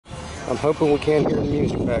I'm hoping we can't hear the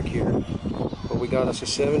music back here. But we got us a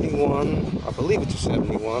 71. I believe it's a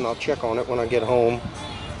 71. I'll check on it when I get home.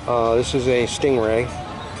 This is a Stingray.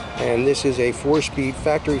 And this is a 4-speed,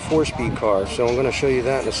 factory 4-speed car. So I'm going to show you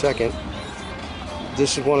that in a second.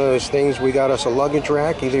 This is one of those things, we got us a luggage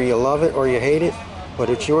rack. Either you love it or you hate it. But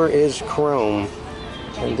it sure is chrome.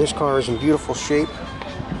 And this car is in beautiful shape.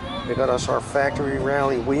 They got us our factory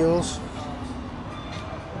rally wheels.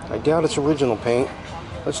 I doubt it's original paint.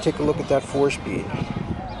 Let's take a look at that 4-speed.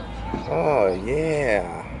 Oh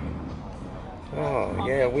yeah. Oh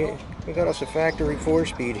yeah, we got us a factory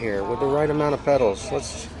 4-speed here with the right amount of pedals.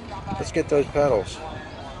 Let's get those pedals.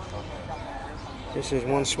 This is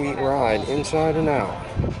one sweet ride, inside and out.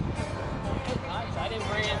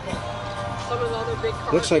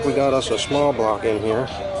 Looks like we got us a small block in here.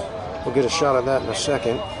 We'll get a shot of that in a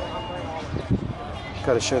second.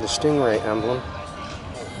 Got to show the Stingray emblem.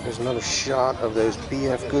 There's another shot of those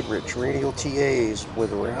BF Goodrich radial TAs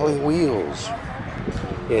with rally wheels.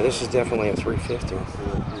 Yeah, this is definitely a 350.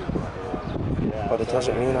 But it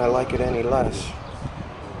doesn't mean I like it any less.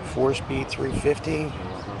 4-speed 350,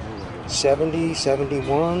 70,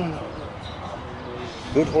 71.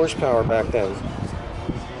 Good horsepower back then.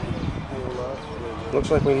 Looks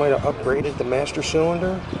like we might have upgraded the master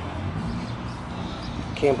cylinder.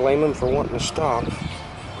 Can't blame him for wanting to stop.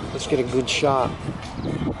 Let's get a good shot.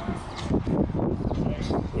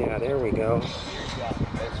 Yeah, there we go.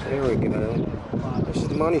 There we go. This is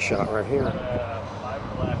the money shot right here.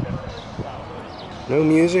 No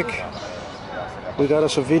music. We got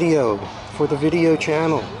us a video for the video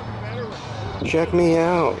channel. Check me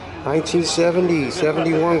out. 1970,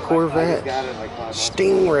 71 Corvette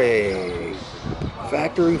Stingray.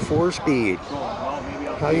 Factory 4-speed.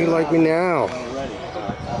 How you like me now?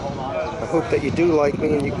 I hope that you do like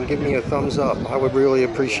me and you can give me a thumbs up. I would really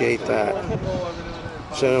appreciate that.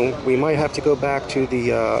 So we might have to go back to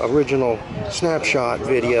the original snapshot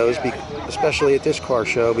videos, especially at this car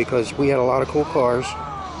show, because we had a lot of cool cars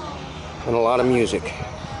and a lot of music.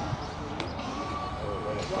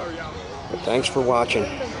 But thanks for watching.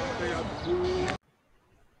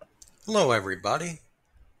 Hello everybody.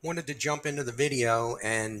 Wanted to jump into the video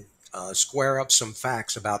and square up some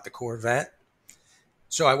facts about the Corvette.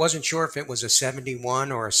 So I wasn't sure if it was a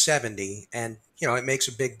 71 or a 70, and you know, it makes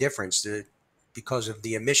a big difference because of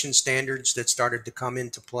the emission standards that started to come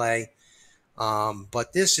into play.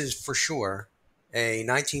 But this is for sure a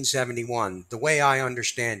 1971, the way I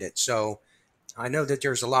understand it. So I know that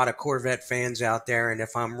there's a lot of Corvette fans out there, and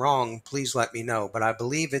if I'm wrong, please let me know. But I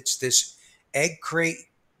believe it's this egg crate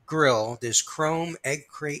grill, this chrome egg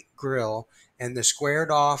crate grill, and the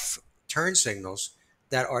squared off turn signals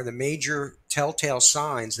that are the major telltale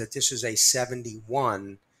signs that this is a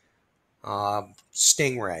 71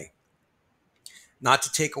 Stingray. Not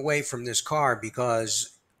to take away from this car,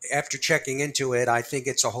 because after checking into it, I think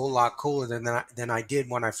it's a whole lot cooler than I did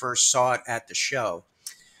when I first saw it at the show.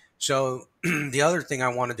 So the other thing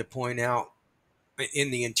I wanted to point out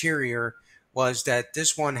in the interior was that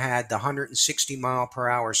this one had the 160 mile per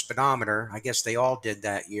hour speedometer. I guess they all did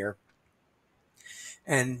that year.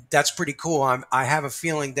 And that's pretty cool. I have a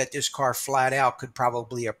feeling that this car flat out could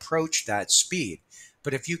probably approach that speed.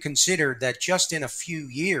 But if you consider that just in a few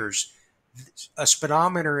years, a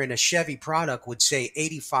speedometer in a Chevy product would say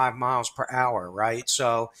 85 miles per hour, right?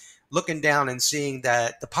 So looking down and seeing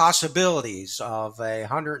that the possibilities of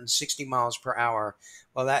 160 miles per hour,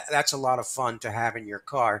 well, that's a lot of fun to have in your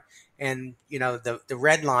car. And, you know, the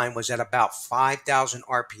red line was at about 5,000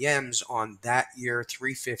 RPMs on that year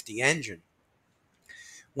 350 engine.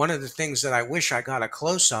 One of the things that I wish I got a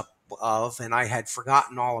close-up of, and I had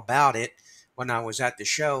forgotten all about it when I was at the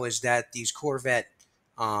show, is that these Corvette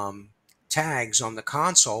tags on the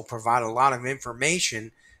console provide a lot of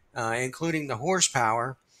information, including the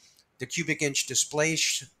horsepower, the cubic inch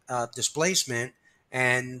displacement,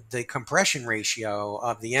 and the compression ratio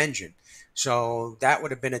of the engine. So that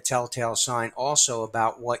would have been a telltale sign also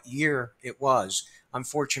about what year it was.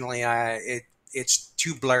 Unfortunately, it's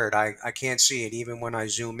too blurred. I can't see it even when I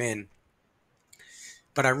zoom in.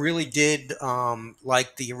 But I really did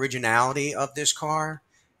like the originality of this car,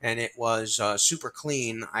 and it was super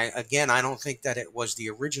clean. I don't think that it was the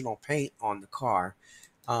original paint on the car.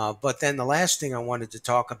 But then the last thing I wanted to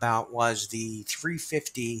talk about was the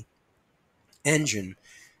 350 engine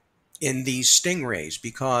in these Stingrays,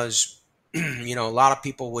 because you know, a lot of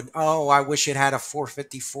people would, oh, I wish it had a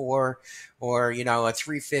 454, or, you know, a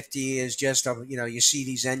 350 is just a, you know, you see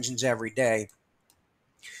these engines every day.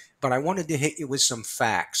 But I wanted to hit you with some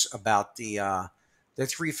facts about the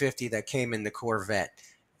 350 that came in the Corvette.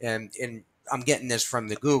 And I'm getting this from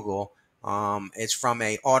the Google, It's from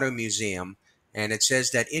a auto museum, and it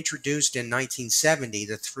says that introduced in 1970,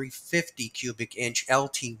 the 350 cubic inch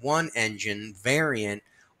LT1 engine variant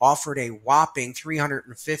offered a whopping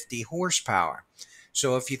 350 horsepower.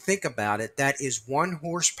 So if you think about it, that is 1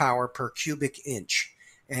 horsepower per cubic inch.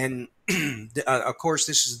 And of course,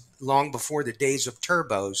 this is long before the days of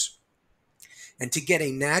turbos. And to get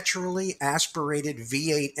a naturally aspirated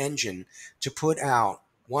V8 engine to put out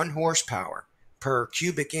 1 horsepower per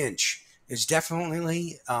cubic inch is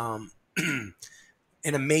definitely an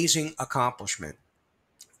amazing accomplishment.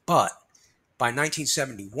 But by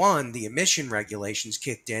 1971, the emission regulations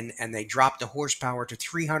kicked in and they dropped the horsepower to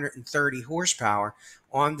 330 horsepower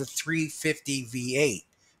on the 350 V8.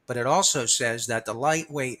 But it also says that the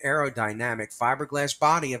lightweight aerodynamic fiberglass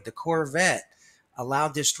body of the Corvette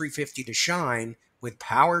allowed this 350 to shine with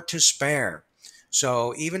power to spare.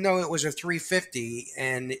 So even though it was a 350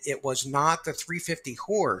 and it was not the 350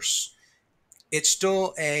 horse, it's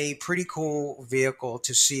still a pretty cool vehicle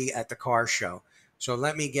to see at the car show. So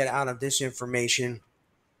let me get out of this information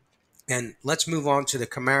and let's move on to the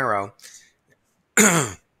Camaro.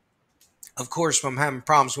 Of course, I'm having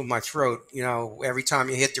problems with my throat, every time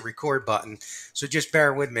you hit the record button. So just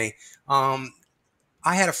bear with me.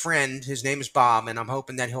 I had a friend, his name is Bob, and I'm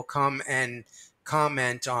hoping that he'll come and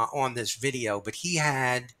comment on this video. But he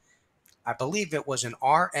had, I believe it was an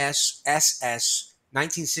RS SS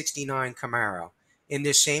 1969 Camaro in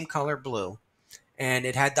this same color blue. And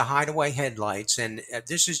it had the hideaway headlights. And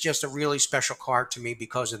this is just a really special car to me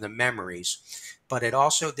because of the memories. But it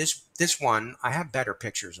also, this one, I have better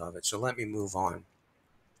pictures of it. So let me move on.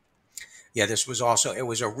 Yeah, this was also, it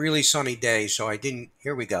was a really sunny day, so I didn't,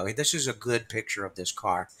 here we go. This is a good picture of this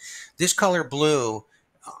car. This color blue,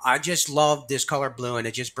 I just love this color blue, and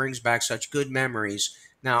it just brings back such good memories.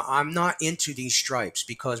 Now, I'm not into these stripes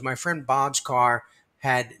because my friend Bob's car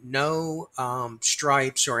had no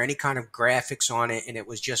stripes or any kind of graphics on it, and it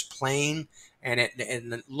was just plain, and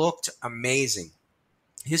it looked amazing.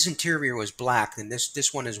 His interior was black, and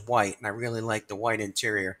this one is white, and I really like the white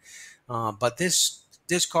interior. But this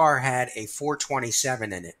car had a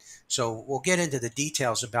 427 in it. So we'll get into the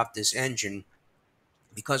details about this engine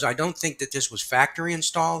because I don't think that this was factory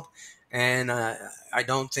installed, and I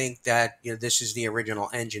don't think that this is the original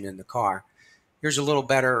engine in the car. Here's a little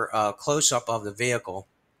better close-up of the vehicle.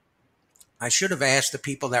 I should have asked the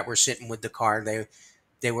people that were sitting with the car.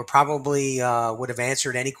 They were probably would have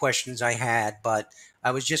answered any questions I had, but I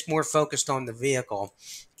was just more focused on the vehicle.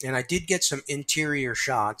 And I did get some interior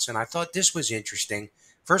shots, and I thought this was interesting.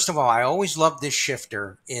 First of all, I always loved this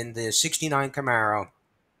shifter in the 69 Camaro.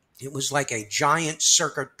 It was like a giant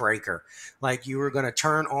circuit breaker. Like you were going to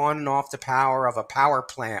turn on and off the power of a power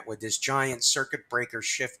plant with this giant circuit breaker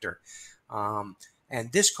shifter.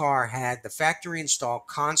 And this car had the factory installed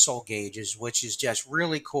console gauges, which is just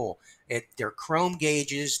really cool. They're chrome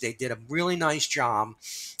gauges. They did a really nice job.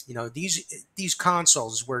 These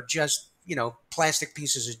consoles were just, plastic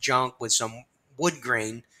pieces of junk with some wood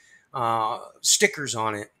grain stickers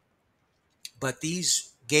on it. But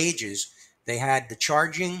these gauges, they had the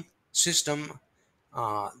charging system,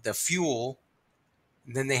 the fuel,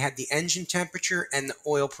 and then they had the engine temperature and the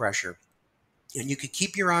oil pressure. And you could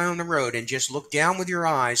keep your eye on the road and just look down with your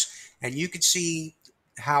eyes, and you could see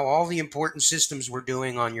how all the important systems were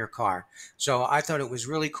doing on your car. So I thought it was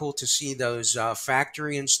really cool to see those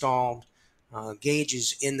factory installed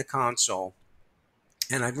gauges in the console.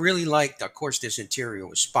 And I really liked, of course, this interior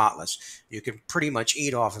was spotless. You could pretty much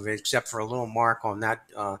eat off of it except for a little mark on that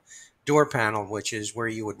door panel, which is where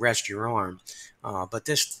you would rest your arm. But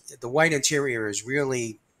the white interior is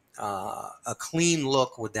really a clean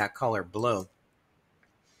look with that color blue.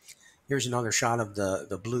 Here's another shot of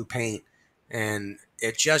the blue paint, and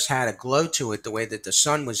it just had a glow to it the way that the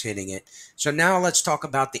sun was hitting it. So now let's talk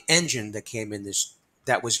about the engine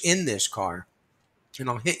that was in this car, and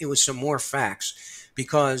I'll hit you with some more facts.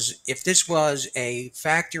 Because if this was a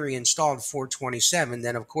factory installed 427,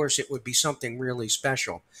 then of course it would be something really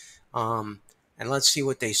special. And let's see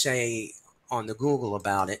what they say on the Google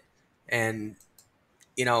about it. And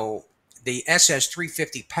the SS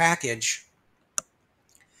 350 package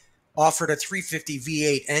offered a 350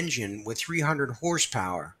 V8 engine with 300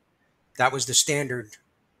 horsepower. That was the standard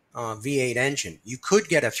V8 engine. You could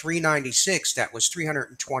get a 396 that was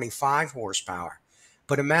 325 horsepower.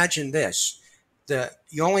 But imagine this.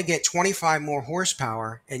 You only get 25 more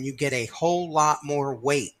horsepower and you get a whole lot more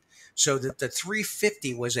weight. So that the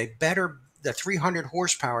 350 was the 300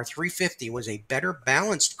 horsepower 350 was a better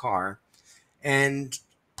balanced car and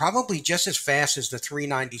probably just as fast as the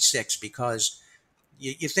 396 because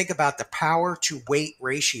you think about the power to weight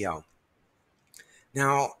ratio.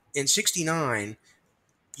 Now, in 69,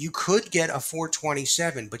 you could get a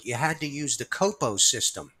 427, but you had to use the COPO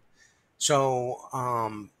system. So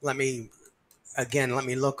let me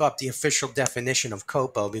look up the official definition of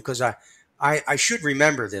COPO, because I should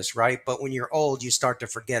remember this, right? But when you're old, you start to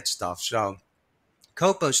forget stuff. So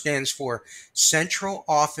COPO stands for Central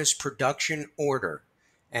Office Production Order.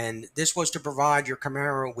 And this was to provide your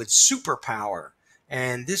Camaro with superpower.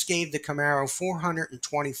 And this gave the Camaro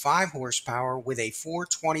 425 horsepower with a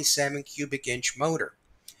 427 cubic inch motor.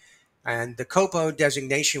 And the COPO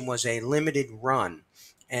designation was a limited run.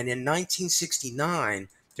 And in 1969,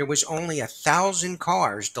 there was only 1,000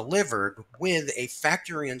 cars delivered with a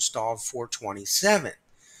factory installed 427.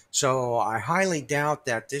 So I highly doubt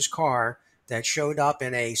that this car that showed up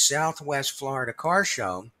in a Southwest Florida car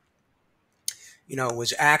show,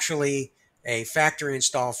 was actually a factory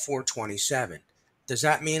installed 427. Does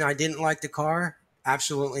that mean I didn't like the car?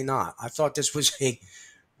 Absolutely not. I thought this was a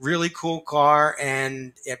really cool car,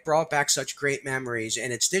 and it brought back such great memories.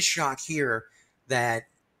 And it's this shot here that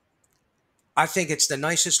I think it's the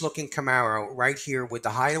nicest looking Camaro right here, with the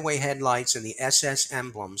hideaway headlights and the SS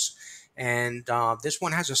emblems. And this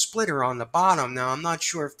one has a splitter on the bottom. Now, I'm not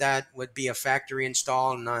sure if that would be a factory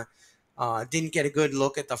install, and didn't get a good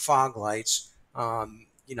look at the fog lights.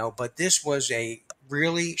 But this was a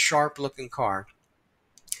really sharp looking car.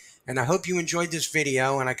 And I hope you enjoyed this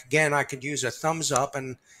video. And I could use a thumbs up,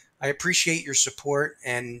 and I appreciate your support.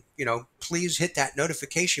 And, please hit that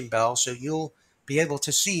notification bell so you'll be able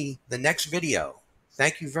to see the next video.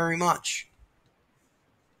 Thank you very much.